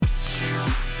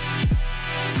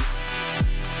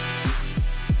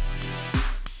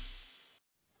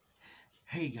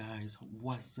guys,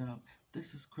 what's up?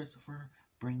 This is Christopher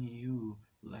bringing you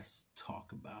Let's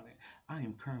Talk About It. I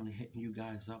am currently hitting you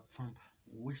guys up from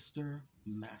Worcester,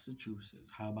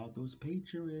 Massachusetts. How about those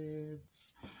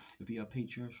Patriots? If you're a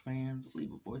Patriots fan,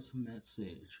 leave a voice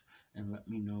message and let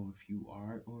me know if you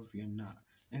are or if you're not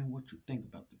and what you think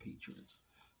about the Patriots.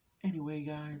 Anyway,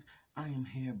 guys, I am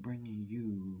here bringing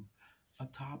you a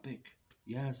topic.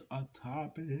 Yes, a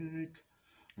topic.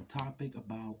 A topic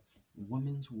about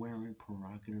women's wearing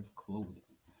provocative clothing.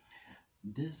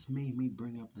 This made me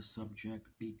bring up the subject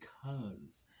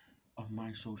because of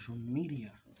my social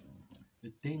media,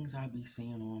 the things I be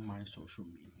seeing on my social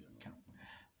media account.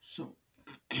 So,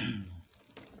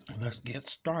 let's get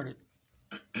started.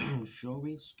 Shall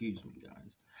we? Excuse me,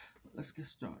 guys. Let's get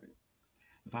started.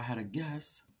 If I had a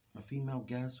guest, a female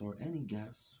guest, or any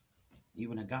guest,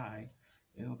 even a guy,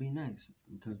 it would be nice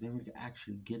because then we could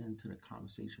actually get into the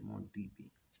conversation more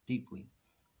deeply.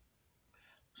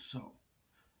 So,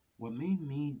 what made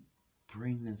me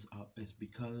bring this up is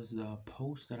because the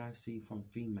posts that I see from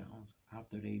females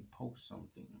after they post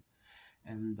something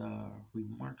and the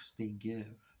remarks they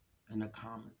give in the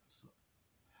comments.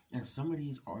 And some of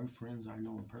these are friends I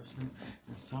know in person,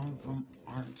 and some of them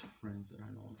aren't friends that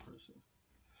I know in person.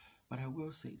 But I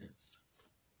will say this.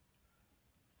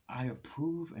 I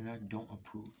approve and I don't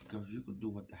approve because you can do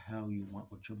what the hell you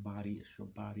want with your body. It's your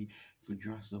body. You can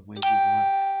dress the way you want,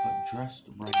 but dress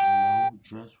right. No,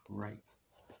 dress right.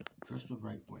 Dress the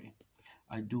right way.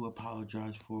 I do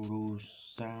apologize for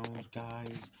those sounds,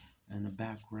 guys, in the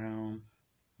background.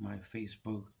 My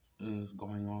Facebook is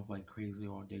going off like crazy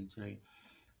all day today.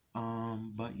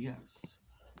 But yes.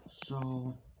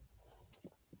 So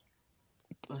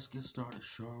let's get started,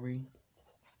 shall we?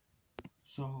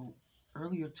 So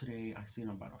earlier today, I seen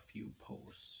about a few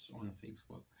posts on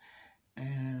Facebook,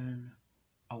 and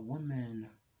a woman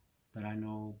that I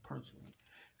know personally,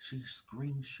 she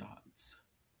screenshots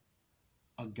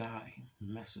a guy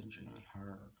messaging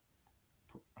her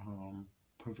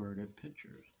perverted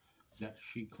pictures that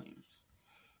she claims.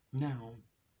 Now,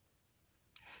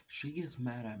 she gets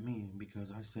mad at me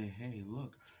because I say, hey,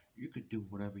 look, you could do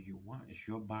whatever you want. It's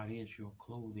your body, it's your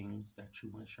clothing that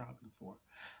you went shopping for.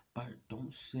 But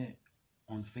don't sit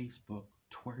on Facebook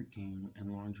twerking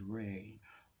in lingerie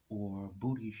or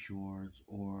booty shorts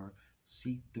or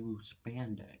see-through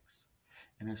spandex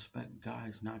and expect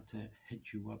guys not to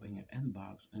hit you up in your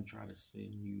inbox and try to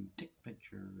send you dick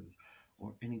pictures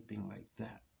or anything like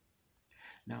that.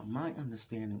 Now, my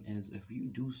understanding is if you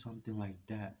do something like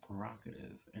that,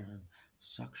 provocative and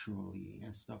sexually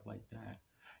and stuff like that,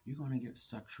 you're going to get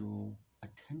sexual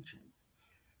attention.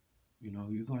 You know,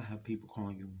 you're going to have people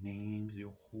calling you names,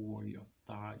 your whore, your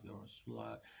thought, your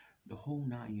slut, the whole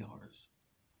 9 yards.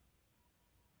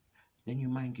 Then you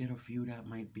might get a few that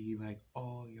might be like,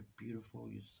 oh, you're beautiful,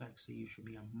 you're sexy, you should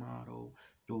be a model,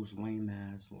 those lame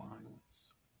ass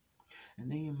lines.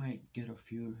 And then you might get a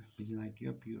few be like,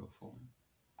 you're beautiful,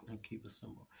 and keep it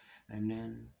simple. And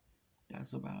then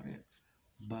that's about it.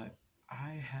 But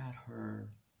I had her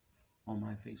on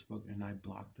my Facebook and I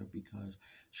blocked her because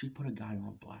she put a guy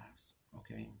on blast,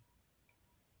 okay?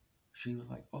 She was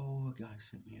like, oh, a guy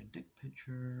sent me a dick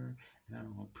picture and I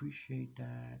don't appreciate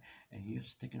that. And you're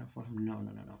sticking up for him. No.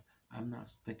 I'm not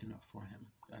sticking up for him.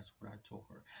 That's what I told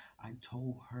her. I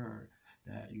told her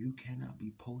that you cannot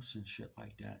be posting shit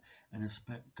like that and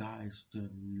expect guys to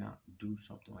not do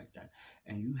something like that.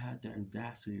 And you had the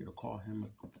audacity to call him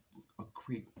a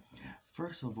creep.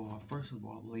 First of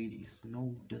all, ladies,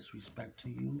 no disrespect to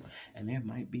you. And there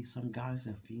might be some guys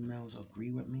and females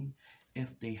agree with me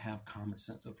if they have common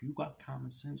sense. If you got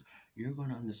common sense, you're going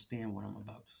to understand what I'm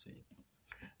about to say.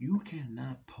 You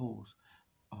cannot post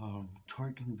a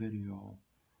twerking video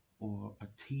or a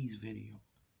tease video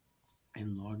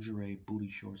in lingerie, booty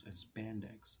shorts, and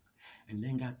spandex, and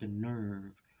then got the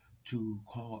nerve to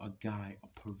call a guy a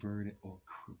perverted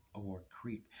or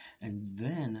creep, and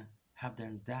then have the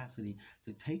audacity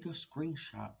to take a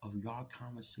screenshot of your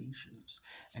conversations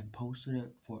and post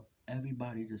it for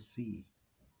everybody to see.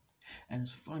 And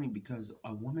it's funny because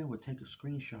a woman would take a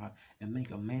screenshot and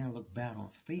make a man look bad on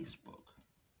Facebook.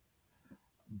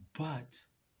 But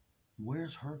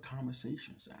where's her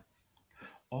conversations at?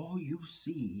 All you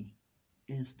see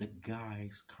is the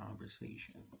guy's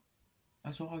conversation.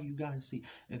 That's all you guys see.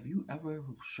 If you ever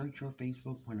search your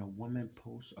Facebook when a woman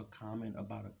posts a comment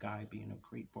about a guy being a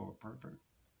creep or a pervert,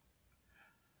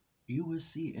 you will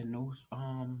see in those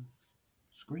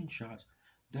screenshots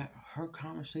that her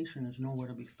conversation is nowhere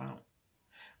to be found.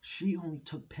 She only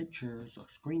took pictures or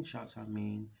screenshots,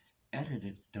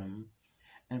 edited them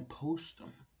and posted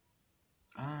them.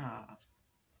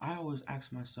 I always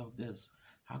ask myself this: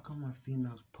 how come when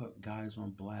females put guys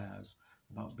on blast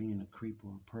about being a creep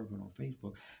or a pervert on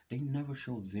Facebook, they never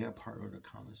show their part of the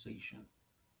conversation?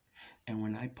 And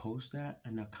when I post that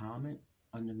in a comment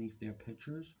underneath their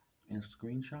pictures and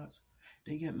screenshots,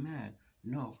 they get mad.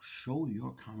 No, show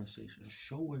your conversation.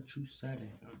 Show what you said to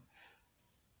him.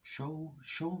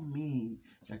 Show me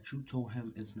that you told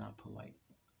him it's not polite.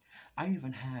 I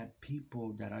even had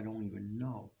people that I don't even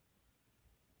know.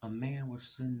 A man was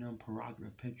sending them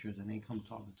pornographic pictures and they come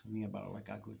talking to me about it like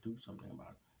I could do something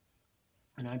about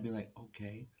it. And I'd be like,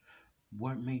 okay,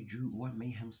 what made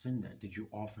him send that? Did you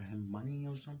offer him money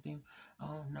or something?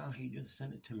 Oh no, he just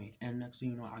sent it to me. And next thing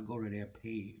you know, I go to their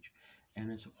page and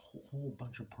it's a whole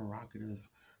bunch of provocative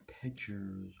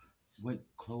pictures with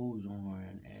clothes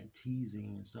on and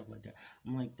teasing and stuff like that.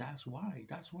 I'm like, that's why.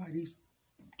 That's why these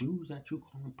dudes that you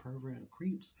call them pervert and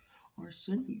creeps are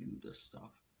sending you this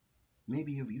stuff.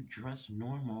 Maybe if you dress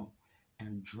normal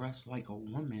and dress like a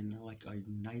woman, like a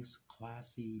nice,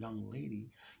 classy young lady,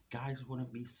 guys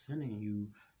wouldn't be sending you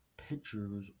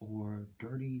pictures or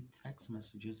dirty text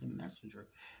messages in Messenger.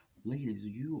 Ladies,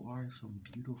 you are some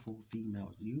beautiful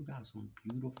females. You got some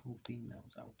beautiful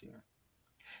females out there.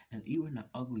 And even the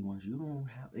ugly ones, you don't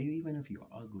have, even if you're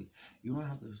ugly, you don't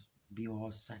have to be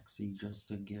all sexy just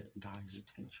to get guys'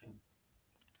 attention.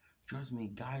 Trust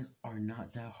me, guys are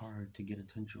not that hard to get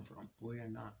attention from. We are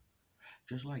not.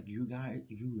 Just like you guys,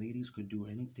 you ladies could do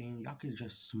anything. Y'all could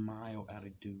just smile at a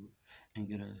dude and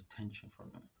get attention from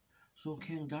him. So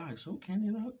can guys. So can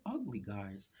the ugly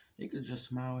guys. They could just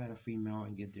smile at a female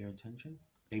and get their attention.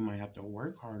 They might have to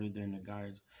work harder than the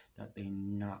guys that they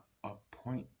not up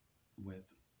point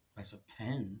with. That's a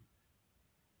 10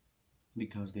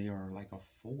 because they are like a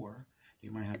 4. They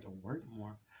might have to work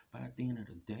more. But at the end of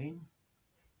the day,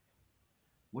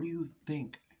 what do you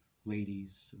think,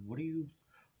 ladies?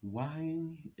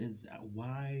 Why is that?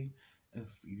 Why, if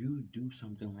you do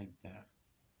something like that,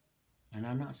 and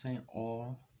I'm not saying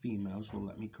all females, so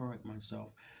let me correct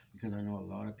myself, because I know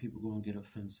a lot of people going to get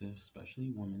offensive,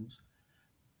 especially women's.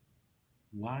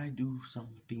 Why do some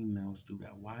females do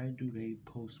that? Why do they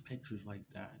post pictures like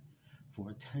that for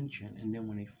attention? And then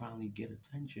when they finally get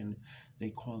attention, they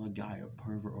call a guy a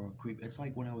pervert or a creep. It's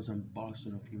like when I was in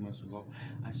Boston a few months ago.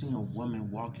 I seen a woman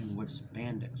walking with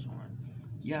spandex on.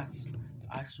 Yes,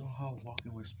 I saw her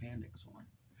walking with spandex on.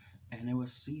 And it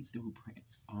was see-through print,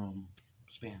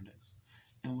 spandex.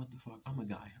 And what the fuck? I'm a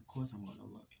guy. Of course I'm gonna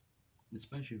look.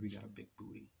 Especially if you got a big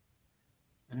booty.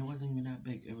 And it wasn't even that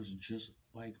big. It was just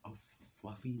like a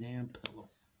fluffy damn pillow.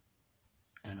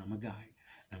 And I'm a guy.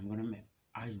 And I'm gonna admit,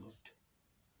 I looked.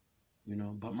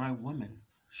 But my woman,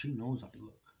 she knows I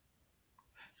look.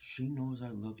 She knows I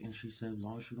look, and she said, as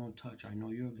long as you don't touch, I know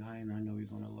you're a guy, and I know you're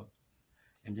gonna look.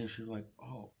 And then she's like,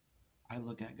 oh, I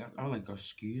look at guys. I was like,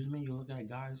 excuse me, you look at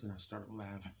guys? And I started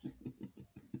laughing.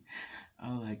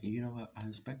 I was like, you know what? I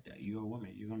expect that. You're a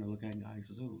woman. You're gonna look at guys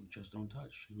too. Just don't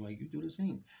touch. She's like, you do the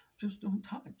same. Just don't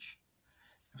touch.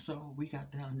 So we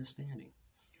got that understanding.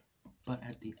 But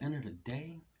at the end of the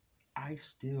day, I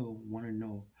still want to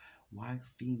know why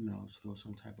females feel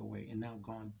some type of way. And now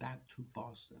going back to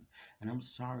Boston, and I'm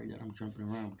sorry that I'm jumping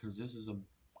around because this is a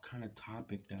kind of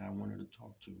topic that I wanted to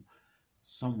talk to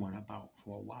someone about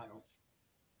for a while.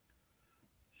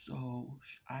 So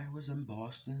I was in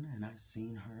Boston and I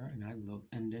seen her and I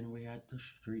looked, and then we at the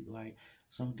street light,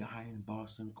 some guy in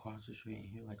Boston crossed the street and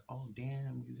he like, oh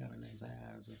damn, you got a nice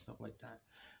ass and stuff like that.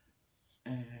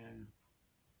 And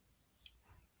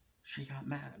she got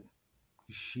mad.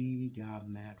 She got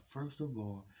mad. First of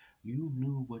all, you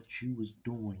knew what you was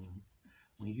doing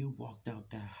when you walked out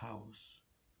that house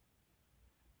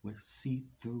with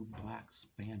see-through black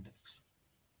spandex.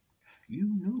 You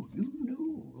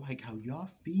knew, like how y'all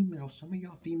females, some of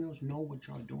y'all females know what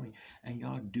y'all doing, and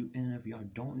y'all do, and if y'all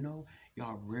don't know,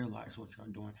 y'all realize what y'all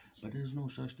doing, but there's no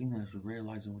such thing as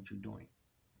realizing what you're doing.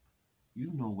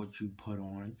 You know what you put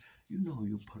on. You know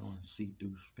you put on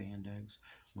see-through spandex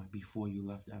before you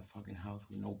left that fucking house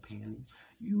with no panties.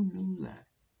 You knew that.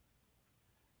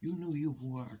 You knew you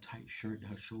wore a tight shirt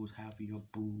that shows half of your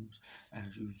boobs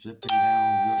as you zipping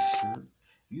down your shirt.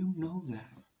 You know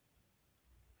that.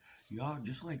 Y'all,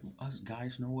 just like us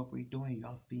guys know what we're doing,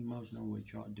 y'all females know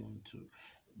what y'all doing too.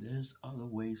 There's other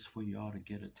ways for y'all to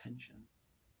get attention.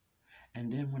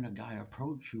 And then when a guy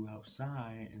approach you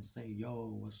outside and say,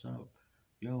 yo, what's up?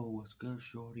 Yo, what's good,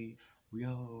 shorty?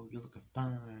 Yo, you're looking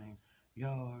fine.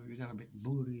 Yo, you got a big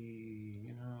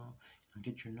booty, I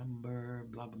get your number,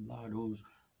 blah, blah, blah. Those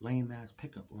lame-ass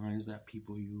pickup lines that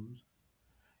people use.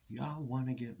 Y'all want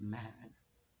to get mad.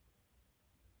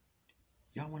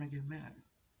 Y'all want to get mad.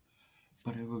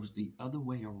 But if it was the other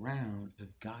way around,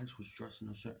 if guys was dressing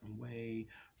a certain way,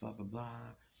 blah blah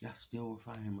blah, y'all still would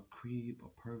find him a creep,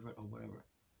 a pervert, or whatever.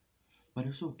 But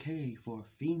it's okay for a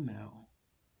female.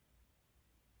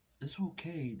 It's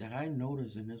okay that I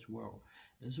notice in this world.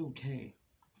 It's okay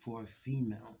for a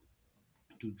female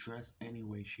to dress any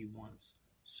way she wants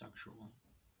sexually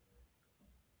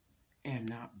and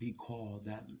not be called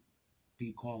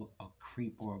a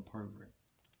creep or a pervert.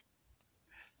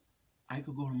 I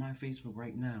could go to my Facebook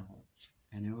right now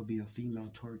and there would be a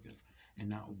female twerking and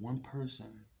not one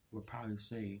person would probably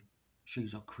say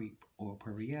she's a creep or a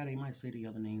pervert. Yeah, they might say the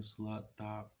other name, slut,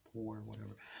 thought, whore,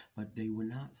 whatever, but they would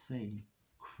not say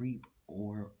creep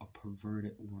or a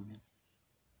perverted woman.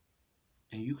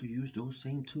 And you could use those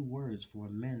same two words for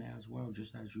men as well,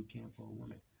 just as you can for a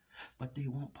woman. But they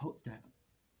won't put that.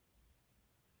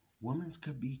 Women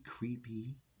could be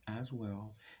creepy as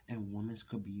well, and women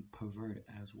could be perverted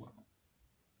as well.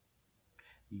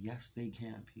 Yes, they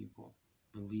can, people.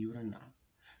 Believe it or not.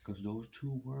 Because those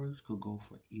two words could go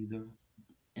for either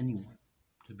anyone,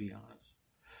 to be honest.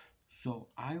 So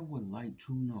I would like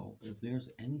to know if there's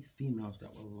any females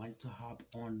that would like to hop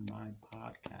on my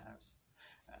podcast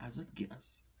as a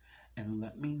guest and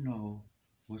let me know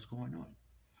what's going on.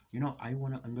 You know, I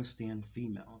want to understand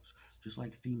females, just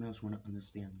like females want to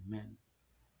understand men.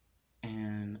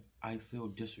 And I feel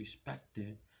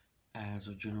disrespected as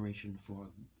a generation for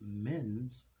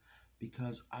men's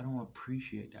because I don't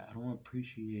appreciate that. I don't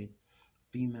appreciate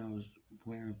females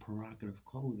wearing provocative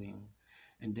clothing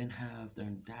and then have the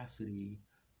audacity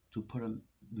to put a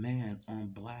man on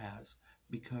blast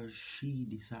because she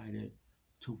decided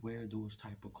to wear those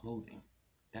type of clothing.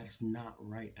 That's not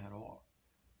right at all.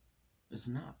 It's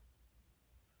not.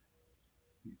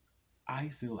 I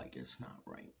feel like it's not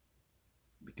right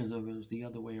because if it was the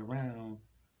other way around,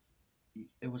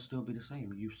 it would still be the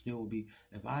same. You still would be.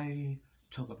 If I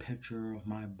took a picture of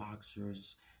my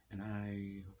boxers and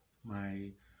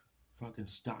my fucking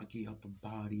stocky upper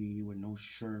body with no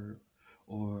shirt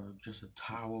or just a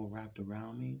towel wrapped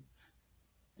around me,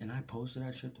 and I posted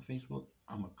that shit to Facebook,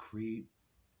 I'm a creep.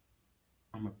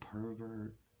 I'm a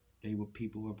pervert.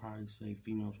 People would probably say,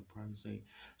 females would probably say,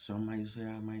 some might say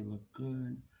I might look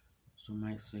good, some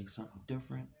might say something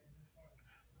different.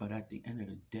 But at the end of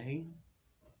the day,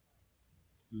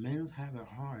 men's have it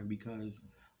hard because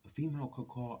a female could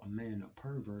call a man a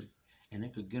pervert and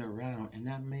it could get around and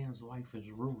that man's life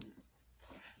is ruined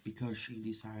because she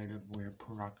decided to wear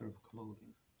provocative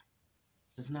clothing.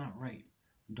 It's not right.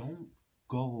 Don't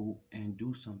go and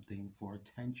do something for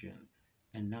attention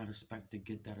and not expect to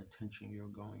get that attention you're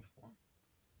going for.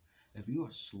 If you're a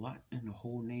slut in the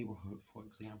whole neighborhood, for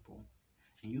example,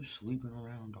 and you're sleeping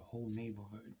around the whole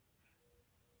neighborhood,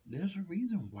 there's a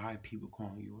reason why people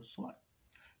call you a slut.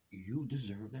 You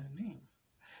deserve that name.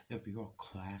 If you're a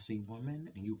classy woman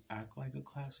and you act like a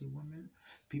classy woman,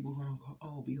 people are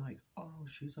gonna be like, oh,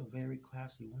 she's a very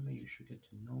classy woman. You should get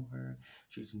to know her.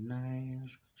 She's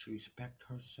nice. She respects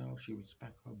herself. She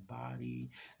respects her body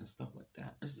and stuff like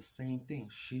that. It's the same thing.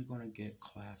 She's gonna get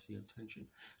classy attention.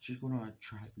 She's gonna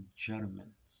attract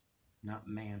gentlemen, not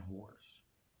man whores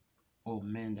or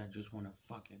men that just want to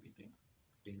fuck everything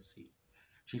they see.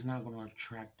 She's not gonna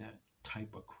attract that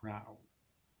type of crowd.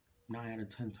 9 out of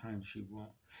 10 times she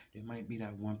won't. There might be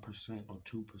that 1% or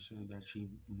 2% that she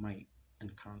might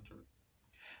encounter.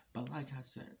 But like I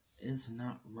said, it's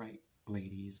not right,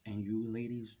 ladies. And you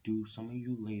ladies do, some of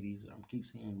you ladies, I keep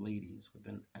saying ladies with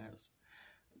an S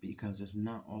because it's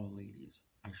not all ladies.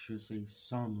 I should say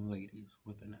some ladies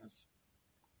with an S.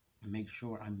 And make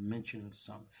sure I'm mentioning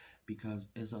some because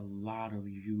there's a lot of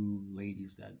you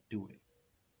ladies that do it.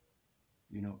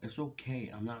 You know, it's okay.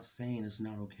 I'm not saying it's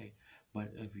not okay.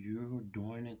 But if you're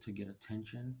doing it to get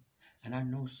attention, and I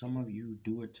know some of you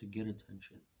do it to get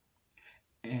attention,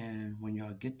 and when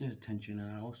y'all get the attention, and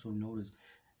I also notice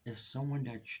it's someone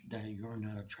that you're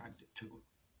not attracted to.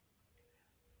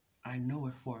 I know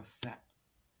it for a fact,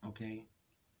 okay?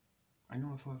 I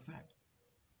know it for a fact.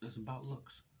 It's about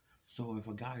looks. So if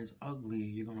a guy is ugly,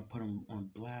 you're going to put him on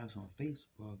blast on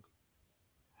Facebook.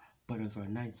 But if a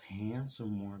nice,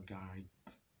 handsome more guy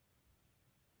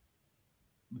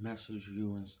message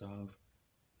you and stuff,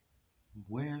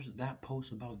 where's that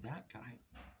post about that guy?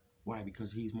 Why?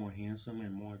 Because he's more handsome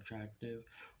and more attractive,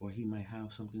 or he might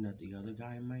have something that the other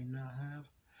guy might not have.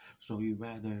 So you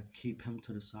rather keep him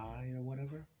to the side or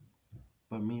whatever.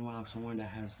 But meanwhile, someone that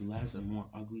has less and more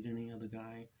ugly than the other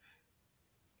guy,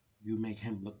 you make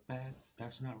him look bad.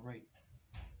 That's not right.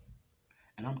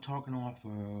 And I'm talking off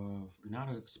of not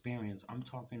an experience. I'm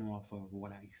talking off of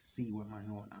what I see with my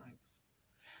own eyes.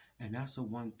 And that's the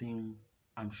one thing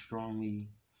I'm strongly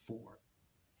for.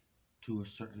 to a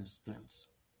certain extent.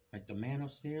 Like the man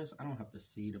upstairs, I don't have to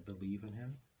see to believe in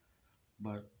him.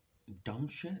 But dumb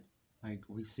shit, like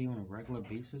we see on a regular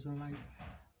basis in life,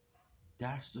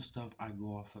 that's the stuff I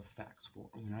go off of facts for.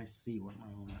 I mean, I see with my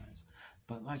own eyes.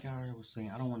 But like I already was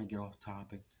saying, I don't want to get off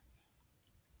topic.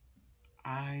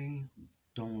 I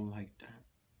don't like that.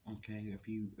 Okay, if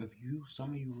you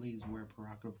some of you ladies wear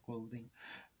provocative clothing,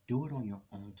 do it on your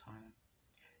own time.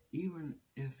 Even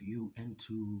if you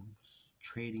into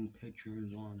trading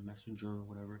pictures on Messenger or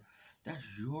whatever, that's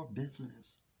your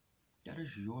business. That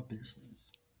is your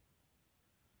business.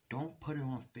 Don't put it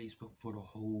on Facebook for the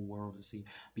whole world to see,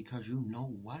 because you know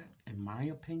what? In my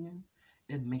opinion,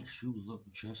 it makes you look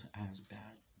just as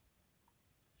bad.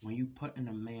 When you putting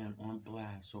a man on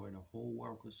blast so the whole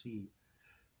world could see,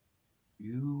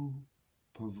 you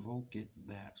provoke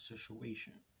that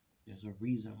situation. There's a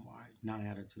reason why, 9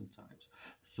 out of 10 times.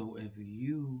 So if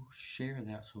you share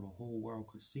that so the whole world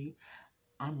could see,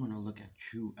 I'm going to look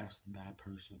at you as the bad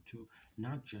person too,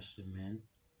 not just the men.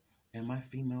 And my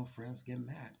female friends get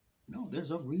mad. No,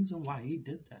 there's a reason why he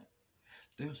did that.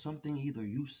 There's something either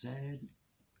you said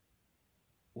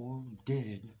or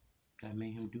did that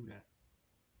made him do that.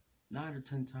 9 out of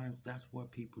 10 times, that's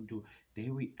what people do. They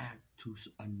react to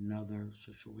another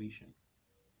situation.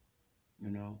 You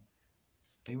know,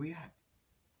 they react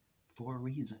for a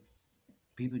reason.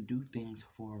 People do things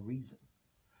for a reason.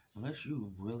 Unless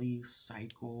you really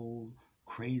psycho,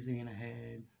 crazy in the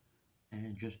head,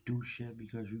 and just do shit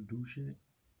because you do shit,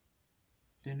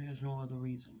 then there's no other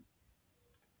reason,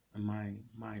 in my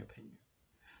opinion.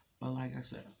 But like I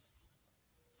said,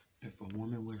 if a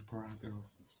woman wears provocative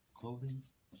clothing,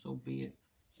 so be it.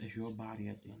 It's your body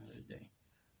at the end of the day.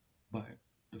 But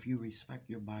if you respect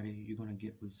your body, you're going to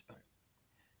get respect.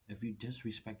 If you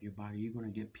disrespect your body, you're going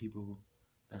to get people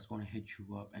that's going to hit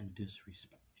you up and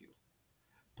disrespect you.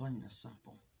 Plain and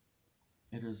simple.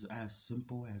 It is as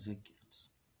simple as it gets.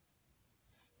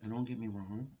 And don't get me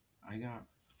wrong, I got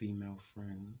female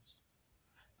friends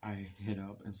I hit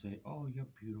up and say, oh, you're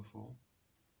beautiful.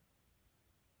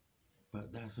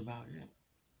 But that's about it.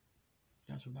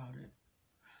 That's about it.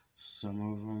 Some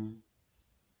of them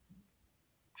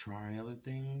try other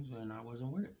things and I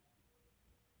wasn't with it.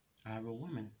 I have a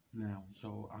woman now,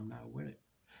 so I'm not with it.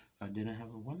 If I didn't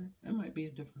have a woman, it might be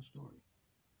a different story.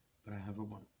 But I have a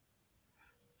woman.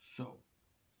 So,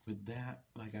 with that,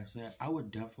 like I said, I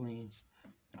would definitely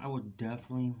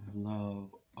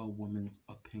love a woman's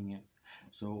opinion.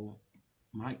 So,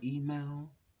 my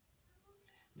email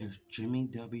is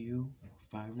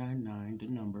jimmyw599, the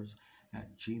numbers,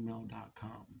 at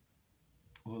gmail.com.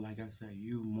 Or like I said,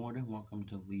 you're more than welcome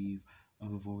to leave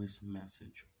a voice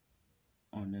message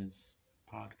on this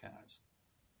podcast.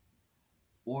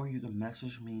 Or you can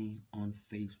message me on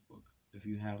Facebook if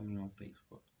you have me on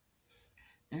Facebook.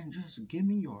 And just give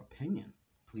me your opinion,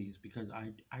 please, because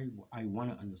I want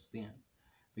to understand.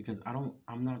 Because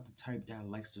I'm not the type that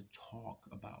likes to talk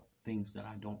about things that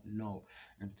I don't know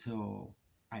until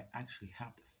I actually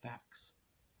have the facts.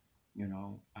 You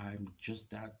know, I'm just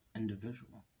that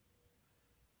individual.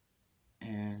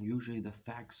 And usually the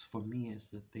facts for me is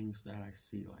the things that I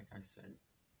see, like I said.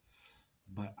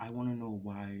 But I want to know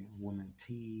why women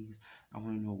tease. I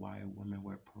want to know why women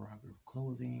wear provocative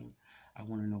clothing. I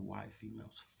want to know why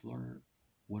females flirt.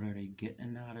 What are they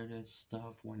getting out of this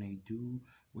stuff when they do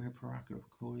wear provocative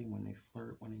clothing, when they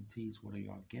flirt, when they tease? What are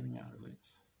y'all getting out of it?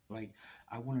 Like,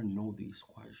 I want to know these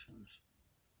questions.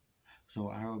 So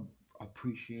I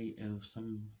appreciate if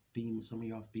some of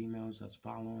y'all females that's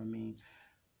following me,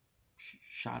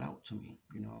 shout out to me,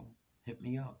 you know, hit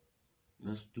me up.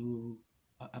 Let's do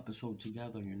an episode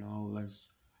together, you know.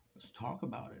 Let's talk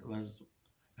about it.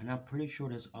 And I'm pretty sure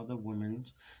there's other women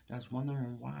that's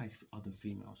wondering why other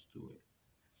females do it.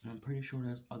 And I'm pretty sure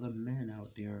there's other men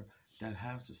out there that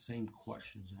has the same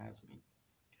questions as me.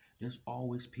 There's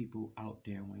always people out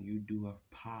there when you do a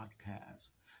podcast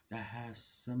that has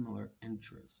similar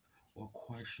interests or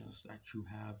questions that you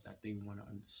have that they want to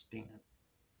understand.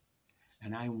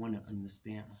 And I want to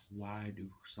understand, why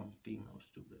do some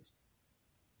females do this?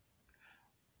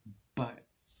 But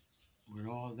with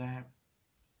all that,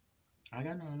 I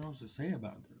got nothing else to say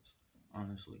about this,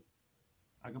 honestly.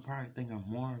 I could probably think of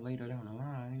more later down the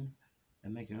line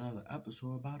and make another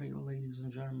episode about it, ladies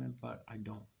and gentlemen, but I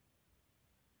don't.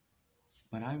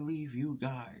 But I leave you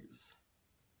guys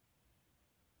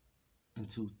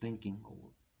into thinking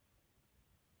mode.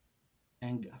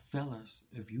 And fellas,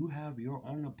 if you have your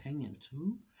own opinion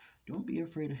too, don't be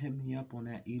afraid to hit me up on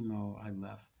that email I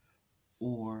left,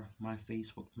 or my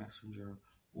Facebook Messenger,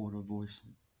 or the voice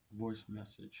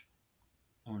message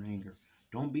on Anchor.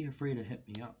 Don't be afraid to hit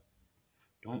me up.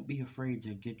 Don't be afraid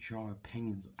to get your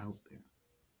opinions out there.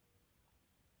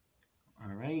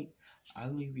 All right. I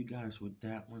leave you guys with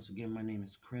that. Once again, my name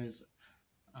is Chris.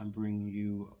 I'm bringing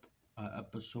you an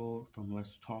episode from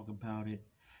Let's Talk About It.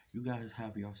 You guys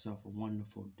have yourself a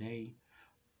wonderful day.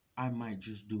 I might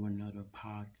just do another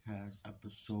podcast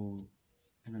episode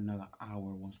in another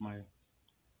hour once my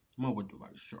mobile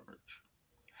device charge.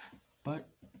 But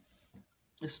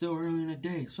it's still early in the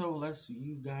day, so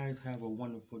you guys have a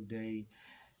wonderful day.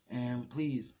 And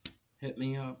please hit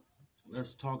me up.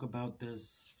 Let's talk about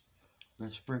this.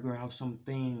 Let's figure out some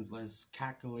things. Let's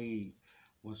calculate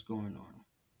what's going on.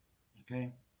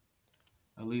 Okay?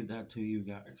 I'll leave that to you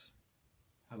guys.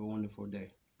 Have a wonderful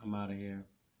day. I'm out of here.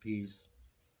 Peace.